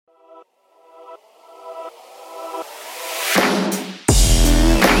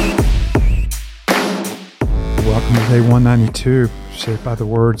Day 192, Shaped by the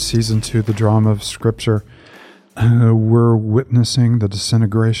Word, Season 2, the drama of Scripture. We're witnessing the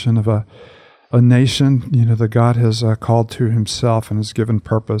disintegration of a nation, that God has called to himself and has given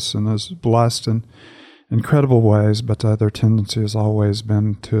purpose and has blessed in incredible ways, but their tendency has always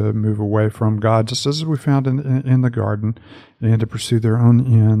been to move away from God, just as we found in the garden, and to pursue their own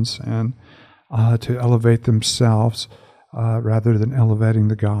ends and to elevate themselves rather than elevating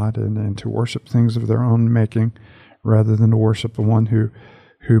the God, and to worship things of their own making rather than to worship the one who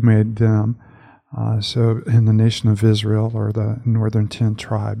made them. So in the nation of Israel, or the northern 10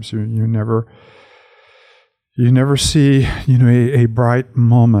 tribes, you never see, a bright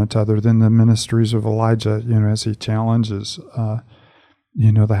moment other than the ministries of Elijah, as he challenges,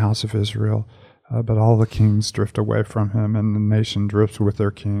 the house of Israel. But all the kings drift away from him, and the nation drifts with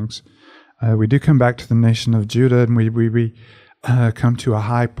their kings. We do come back to the nation of Judah, and we come to a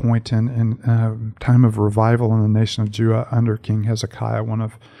high point in time of revival in the nation of Judah under King Hezekiah, one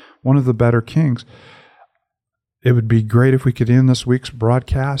of the better kings. It would be great if we could end this week's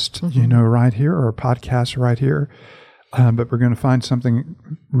broadcast, right here, or a podcast right here. But we're going to find something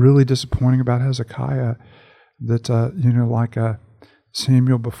really disappointing about Hezekiah, that, like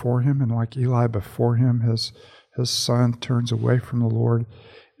Samuel before him and like Eli before him, his son turns away from the Lord,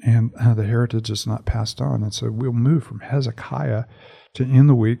 and the heritage is not passed on. And so we'll move from Hezekiah to end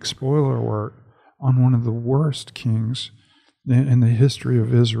the week, spoiler alert, on one of the worst kings in the history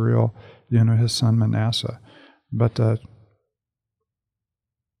of Israel, his son Manasseh. But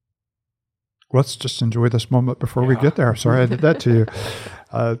let's just enjoy this moment before we get there. Sorry I did that to you.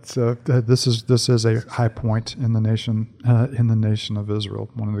 This is a high point in the nation of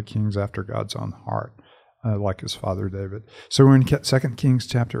Israel, one of the kings after God's own heart, like his father David. So we're in 2 Kings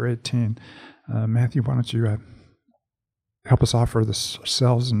chapter 18. Matthew, why don't you help us offer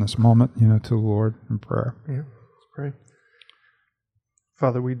ourselves in this moment, to the Lord in prayer. Yeah, let's pray.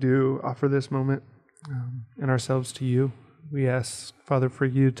 Father, we do offer this moment and ourselves to you. We ask, Father, for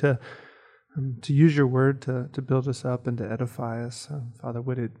you to use your word to build us up and to edify us. Father,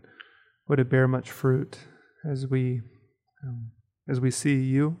 would it bear much fruit as we see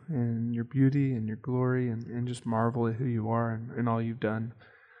you and your beauty and your glory, and just marvel at who you are and all you've done.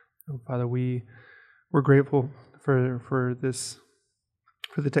 Father, we're grateful for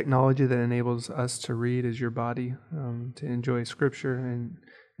the technology that enables us to read as your body, to enjoy Scripture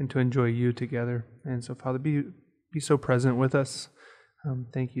and to enjoy you together. And so, Father, be so present with us.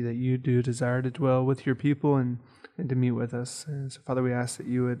 Thank you that you do desire to dwell with your people and to meet with us. And so, Father, we ask that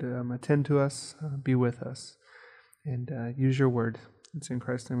you would attend to us, be with us, and use your word. It's in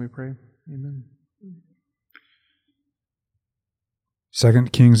Christ's name we pray. Amen. 2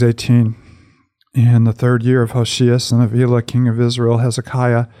 Kings 18. In the 3rd year of Hoshea, son of Elah, king of Israel,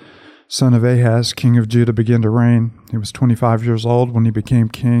 Hezekiah, son of Ahaz, king of Judah, began to reign. He was 25 years old when he became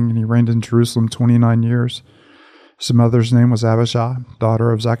king, and he reigned in Jerusalem 29 years. His mother's name was Abijah,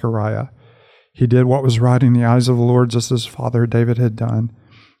 daughter of Zechariah. He did what was right in the eyes of the Lord, just as his father David had done.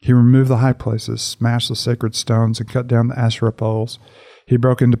 He removed the high places, smashed the sacred stones, and cut down the Asherah poles. He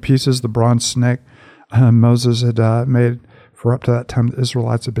broke into pieces the bronze snake Moses had made, for up to that time the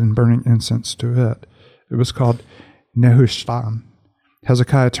Israelites had been burning incense to it. It was called Nehushtan.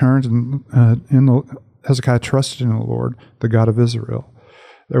 Hezekiah Hezekiah trusted in the Lord, the God of Israel.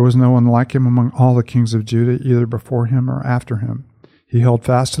 There was no one like him among all the kings of Judah, either before him or after him. He held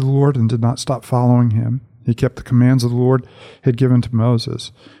fast to the Lord and did not stop following him. He kept the commands of the Lord had given to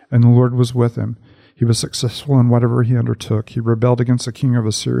Moses, and the Lord was with him. He was successful in whatever he undertook. He rebelled against the king of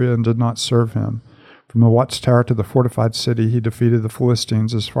Assyria and did not serve him. From the watchtower to the fortified city, he defeated the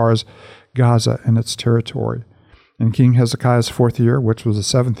Philistines as far as Gaza and its territory. In King Hezekiah's 4th year, which was the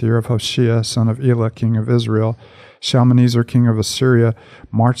 7th year of Hoshea, son of Elah, king of Israel, Shalmaneser, king of Assyria,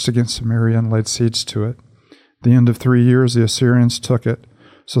 marched against Samaria and laid siege to it. At the end of 3 years, the Assyrians took it.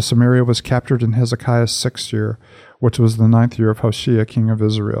 So Samaria was captured in Hezekiah's 6th year, which was the 9th year of Hoshea, king of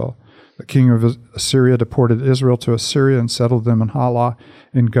Israel. The king of Assyria deported Israel to Assyria and settled them in Halah,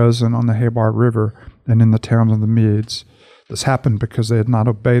 in Gozan on the Habar River, and in the town of the Medes. This happened because they had not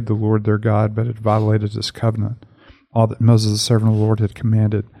obeyed the Lord their God, but had violated his covenant, all that Moses, the servant of the Lord, had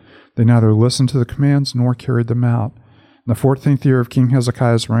commanded. They neither listened to the commands nor carried them out. In the 14th year of King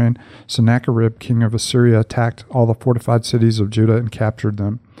Hezekiah's reign, Sennacherib, king of Assyria, attacked all the fortified cities of Judah and captured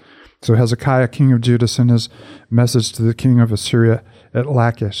them. So Hezekiah, king of Judah, sent his message to the king of Assyria at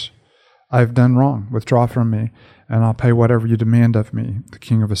Lachish. I have done wrong. Withdraw from me, and I'll pay whatever you demand of me. The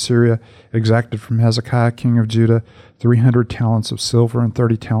king of Assyria exacted from Hezekiah, king of Judah, 300 talents of silver and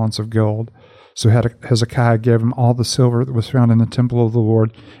 30 talents of gold. So Hezekiah gave him all the silver that was found in the temple of the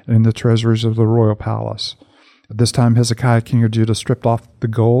Lord and in the treasuries of the royal palace. At this time Hezekiah king of Judah stripped off the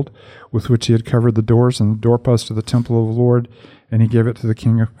gold with which he had covered the doors and the doorposts of the temple of the Lord, and he gave it to the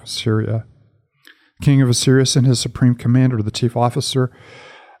king of Assyria. The king of Assyria sent his supreme commander, the chief officer,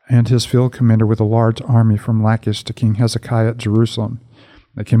 and his field commander with a large army from Lachish to King Hezekiah at Jerusalem.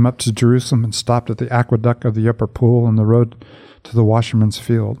 They came up to Jerusalem and stopped at the aqueduct of the upper pool and the road to the washerman's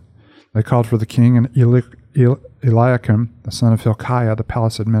field. They called for the king and Eliakim, the son of Hilkiah, the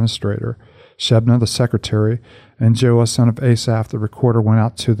palace administrator. Shebna, the secretary, and Joah, son of Asaph, the recorder, went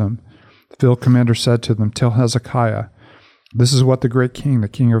out to them. The field commander said to them, "Tell Hezekiah, this is what the great king, the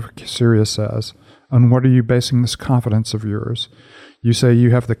king of Assyria, says. On what are you basing this confidence of yours? You say you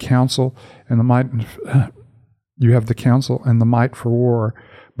have the counsel and the might. You have the counsel and the might for war,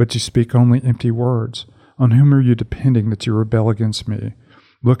 but you speak only empty words. On whom are you depending that you rebel against me?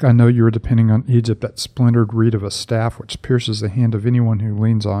 Look, I know you are depending on Egypt, that splintered reed of a staff which pierces the hand of anyone who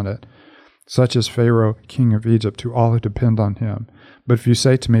leans on it. Such is Pharaoh, king of Egypt, to all who depend on him. But if you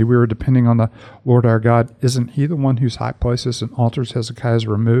say to me, we are depending on the Lord our God, isn't he the one whose high places and altars Hezekiah has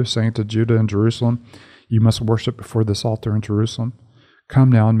removed, saying to Judah and Jerusalem, you must worship before this altar in Jerusalem? Come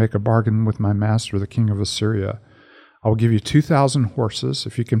now and make a bargain with my master, the king of Assyria. I will give you 2,000 horses,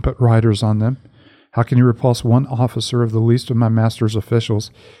 if you can put riders on them. How can you repulse one officer of the least of my master's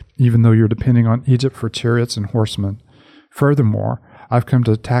officials, even though you're depending on Egypt for chariots and horsemen? Furthermore, I've come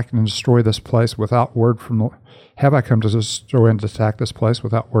to attack and destroy this place without word from the... Have I come to destroy and attack this place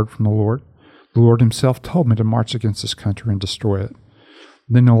without word from the Lord? The Lord himself told me to march against this country and destroy it.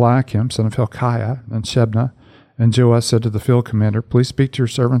 Then Eliakim, son of Hilkiah, and Shebna, and Joah said to the field commander, please speak to your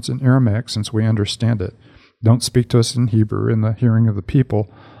servants in Aramaic, since we understand it. Don't speak to us in Hebrew in the hearing of the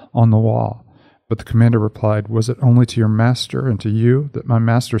people on the wall. But the commander replied, was it only to your master and to you that my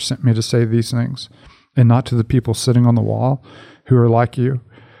master sent me to say these things, and not to the people sitting on the wall who are like you,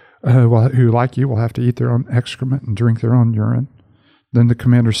 who like you will have to eat their own excrement and drink their own urine? Then the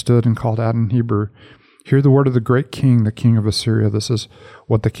commander stood and called out in Hebrew, hear the word of the great king, the king of Assyria. This is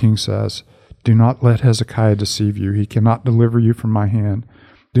what the king says. Do not let Hezekiah deceive you. He cannot deliver you from my hand.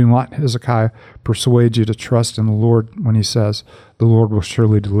 Do not let Hezekiah persuade you to trust in the Lord when he says, the Lord will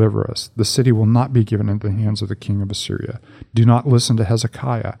surely deliver us. The city will not be given into the hands of the king of Assyria. Do not listen to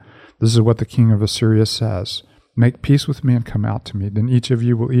Hezekiah. This is what the king of Assyria says. Make peace with me and come out to me. Then each of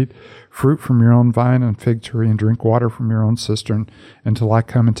you will eat fruit from your own vine and fig tree and drink water from your own cistern until I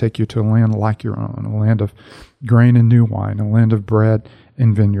come and take you to a land like your own, a land of grain and new wine, a land of bread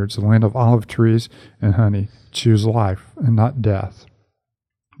and vineyards, a land of olive trees and honey. Choose life and not death.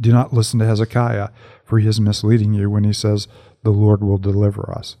 Do not listen to Hezekiah, for he is misleading you when he says, the Lord will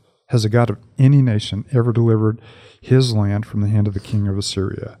deliver us. Has a God of any nation ever delivered his land from the hand of the king of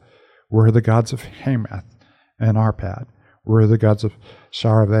Assyria? Where are the gods of Hamath and Arpad? Where are the gods of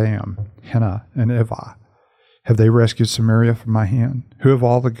Sharavaim, Hena, and Ivah? Have they rescued Samaria from my hand? Who of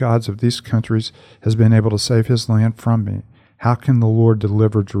all the gods of these countries has been able to save his land from me? How can the Lord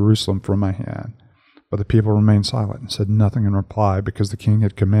deliver Jerusalem from my hand? But the people remained silent and said nothing in reply, because the king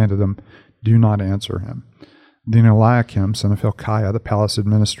had commanded them, do not answer him. Then Eliakim, son of Hilkiah, the palace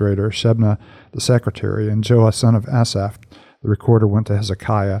administrator, Shebna, the secretary, and Joah, son of Asaph, the recorder, went to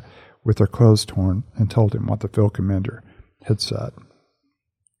Hezekiah with their clothes torn and told him what the field commander had said.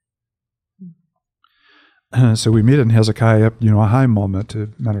 So we meet in Hezekiah, a high moment.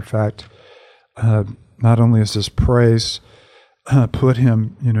 Matter of fact, not only is this praise put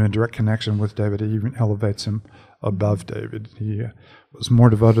him, in direct connection with David, he even elevates him above David. He was more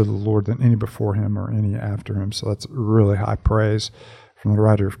devoted to the Lord than any before him or any after him. So that's really high praise from the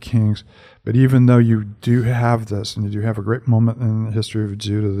writer of Kings. But even though you do have this, and you do have a great moment in the history of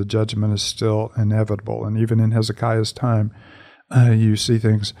Judah, the judgment is still inevitable. And even in Hezekiah's time, you see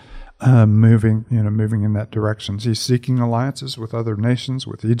things moving in that direction. He's seeking alliances with other nations,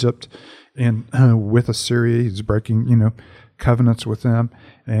 with Egypt, and with Assyria. He's breaking, covenants with them.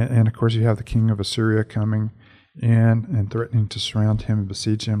 And of course, you have the king of Assyria coming in and threatening to surround him and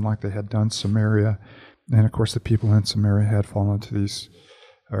besiege him like they had done Samaria. And of course, the people in Samaria had fallen to these,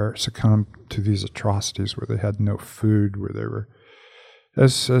 or succumbed to these atrocities where they had no food, where they were,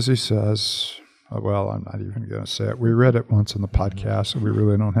 as he says, well, I'm not even going to say it. We read it once in the podcast, so we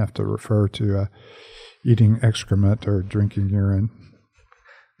really don't have to refer to eating excrement or drinking urine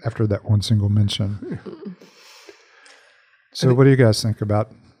after that one single mention. So what do you guys think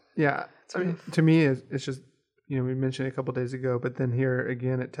about? Yeah, I mean, to me, it's just, we mentioned it a couple of days ago, but then here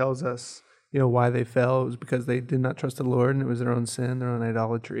again, it tells us, why they fell. It was because they did not trust the Lord, and it was their own sin, their own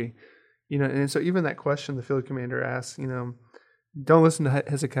idolatry. And so even that question the field commander asks, don't listen to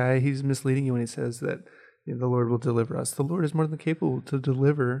Hezekiah. He's misleading you when he says that, the Lord will deliver us. The Lord is more than capable to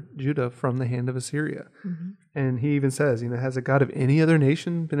deliver Judah from the hand of Assyria. Mm-hmm. And he even says, has a God of any other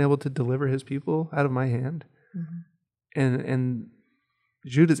nation been able to deliver his people out of my hand? Mm-hmm. And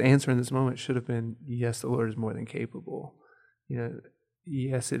Judah's answer in this moment should have been, yes, the Lord is more than capable.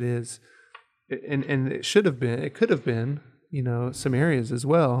 Yes, it is. And it should have been, it could have been, Samaria's as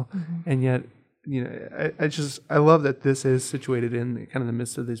well. Mm-hmm. And yet, I love that this is situated in kind of the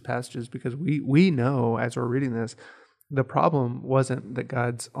midst of these passages, because we know as we're reading this, the problem wasn't that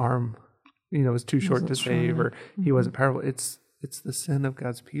God's arm, was too short to save, or he wasn't powerful. It's the sin of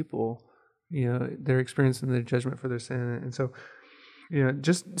God's people. They're experiencing the judgment for their sin. And so,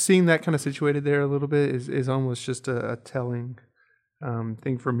 just seeing that kind of situated there a little bit is almost just a telling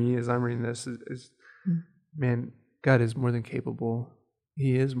thing for me as I'm reading this is man, God is more than capable.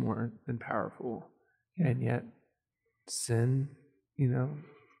 He is more than powerful. And yet sin,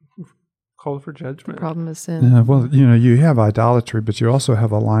 called for judgment. The problem is sin. Well, you have idolatry, but you also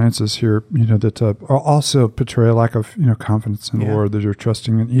have alliances here, that also portray a lack of, confidence in the Lord, that you're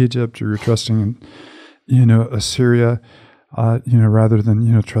trusting in Egypt, or you're trusting in, Assyria, rather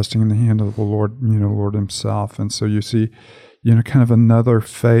than, trusting in the hand of the Lord, Lord himself. And so you see, kind of another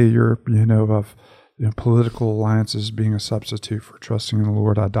failure, of political alliances being a substitute for trusting in the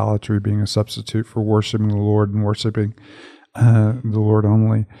Lord, idolatry being a substitute for worshiping the Lord and worshiping the Lord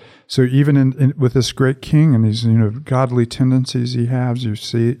only. So even in with this great king and these godly tendencies he has, you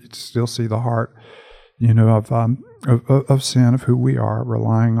still see the heart of sin, of who we are,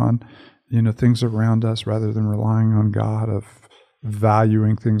 relying on things around us rather than relying on God, of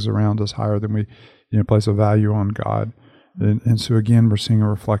valuing things around us higher than we place a value on God. And so again, we're seeing a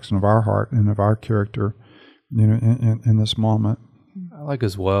reflection of our heart and of our character, in this moment. I like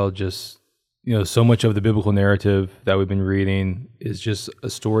as well, just, so much of the biblical narrative that we've been reading is just a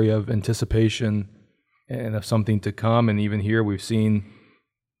story of anticipation and of something to come. And even here, we've seen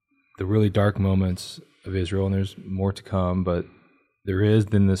the really dark moments of Israel, and there's more to come. But there is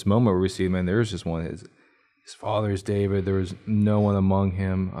then this moment where we see, man, there's just one. His father is David. There was no one among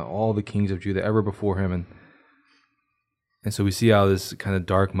him, all the kings of Judah ever before him. And so we see how this kind of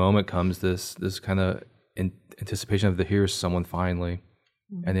dark moment comes, this kind of anticipation of here's someone finally.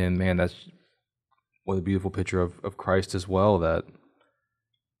 Mm-hmm. And then, man, that's what a beautiful picture of Christ as well, that,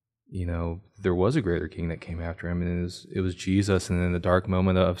 there was a greater king that came after him, and it was Jesus. And in the dark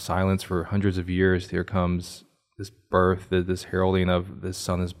moment of silence for hundreds of years, here comes this birth, this heralding of this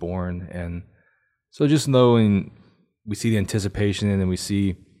son is born. And so just knowing, we see the anticipation, and then we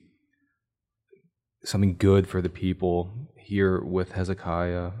see something good for the people here with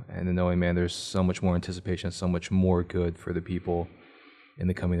Hezekiah, and then knowing, man, there's so much more anticipation, so much more good for the people in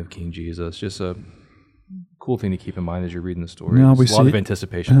the coming of King Jesus. Just a cool thing to keep in mind as you're reading the story. There's a lot of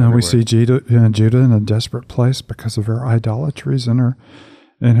anticipation. We see Judah in a desperate place because of her idolatries and her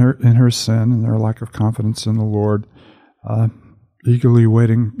sin and their lack of confidence in the Lord, eagerly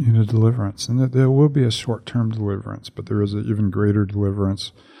waiting, deliverance. And there will be a short-term deliverance, but there is an even greater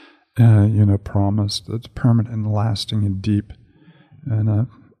deliverance promised, that's permanent and lasting and deep, and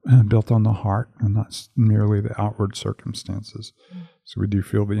built on the heart and not merely the outward circumstances. So we do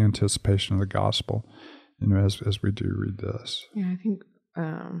feel the anticipation of the gospel, as we do read this. Yeah, I think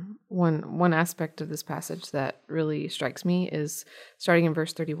one aspect of this passage that really strikes me is starting in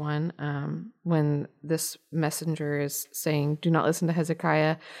verse 31, when this messenger is saying, "Do not listen to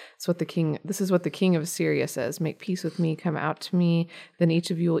Hezekiah. This is what the king of Assyria says. Make peace with me, come out to me. Then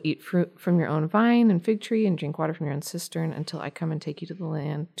each of you will eat fruit from your own vine and fig tree and drink water from your own cistern until I come and take you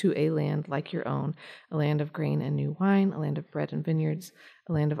to a land like your own, a land of grain and new wine, a land of bread and vineyards,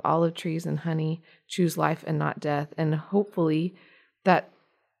 a land of olive trees and honey. Choose life and not death." And hopefully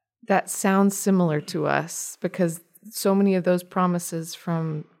that sounds similar to us, because so many of those promises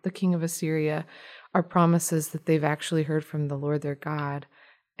from the king of Assyria are promises that they've actually heard from the Lord their God.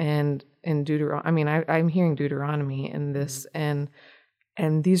 And in Deuteronomy, I'm hearing Deuteronomy in this, and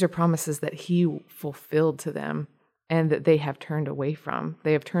these are promises that he fulfilled to them and that they have turned away from.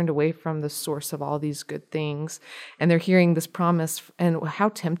 They have turned away from the source of all these good things, and they're hearing this promise. And how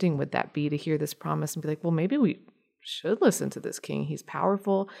tempting would that be to hear this promise and be like, well, maybe we should listen to this king. He's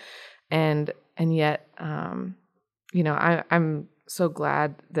powerful. And yet, I'm so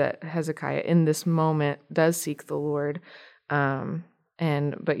glad that Hezekiah in this moment does seek the Lord. I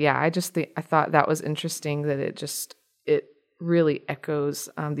thought that was interesting, that it really echoes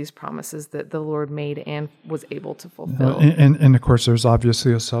these promises that the Lord made and was able to fulfill. And of course, there's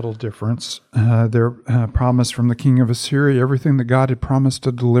obviously a subtle difference. Their promise from the king of Assyria, everything that God had promised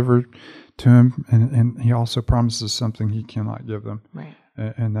to deliver to him, and he also promises something he cannot give them. Right.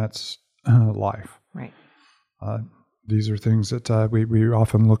 And that's life. Right. These are things that we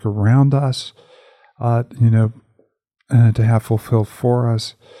often look around us, to have fulfilled for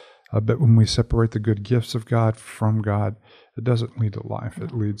us. But when we separate the good gifts of God from God, it doesn't lead to life.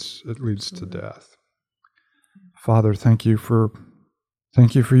 It leads to death. Father, thank you for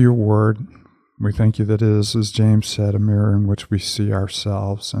your word. We thank you that it is, as James said, a mirror in which we see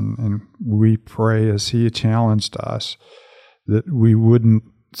ourselves. And we pray, as he challenged us, that we wouldn't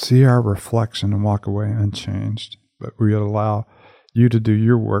see our reflection and walk away unchanged, but we would allow you to do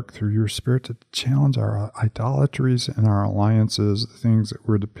your work through your Spirit to challenge our idolatries and our alliances, the things that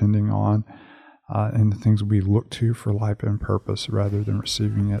we're depending on, and the things we look to for life and purpose rather than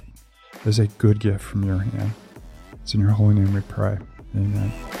receiving it as a good gift from your hand. It's in your holy name we pray.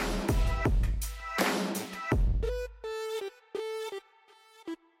 Amen.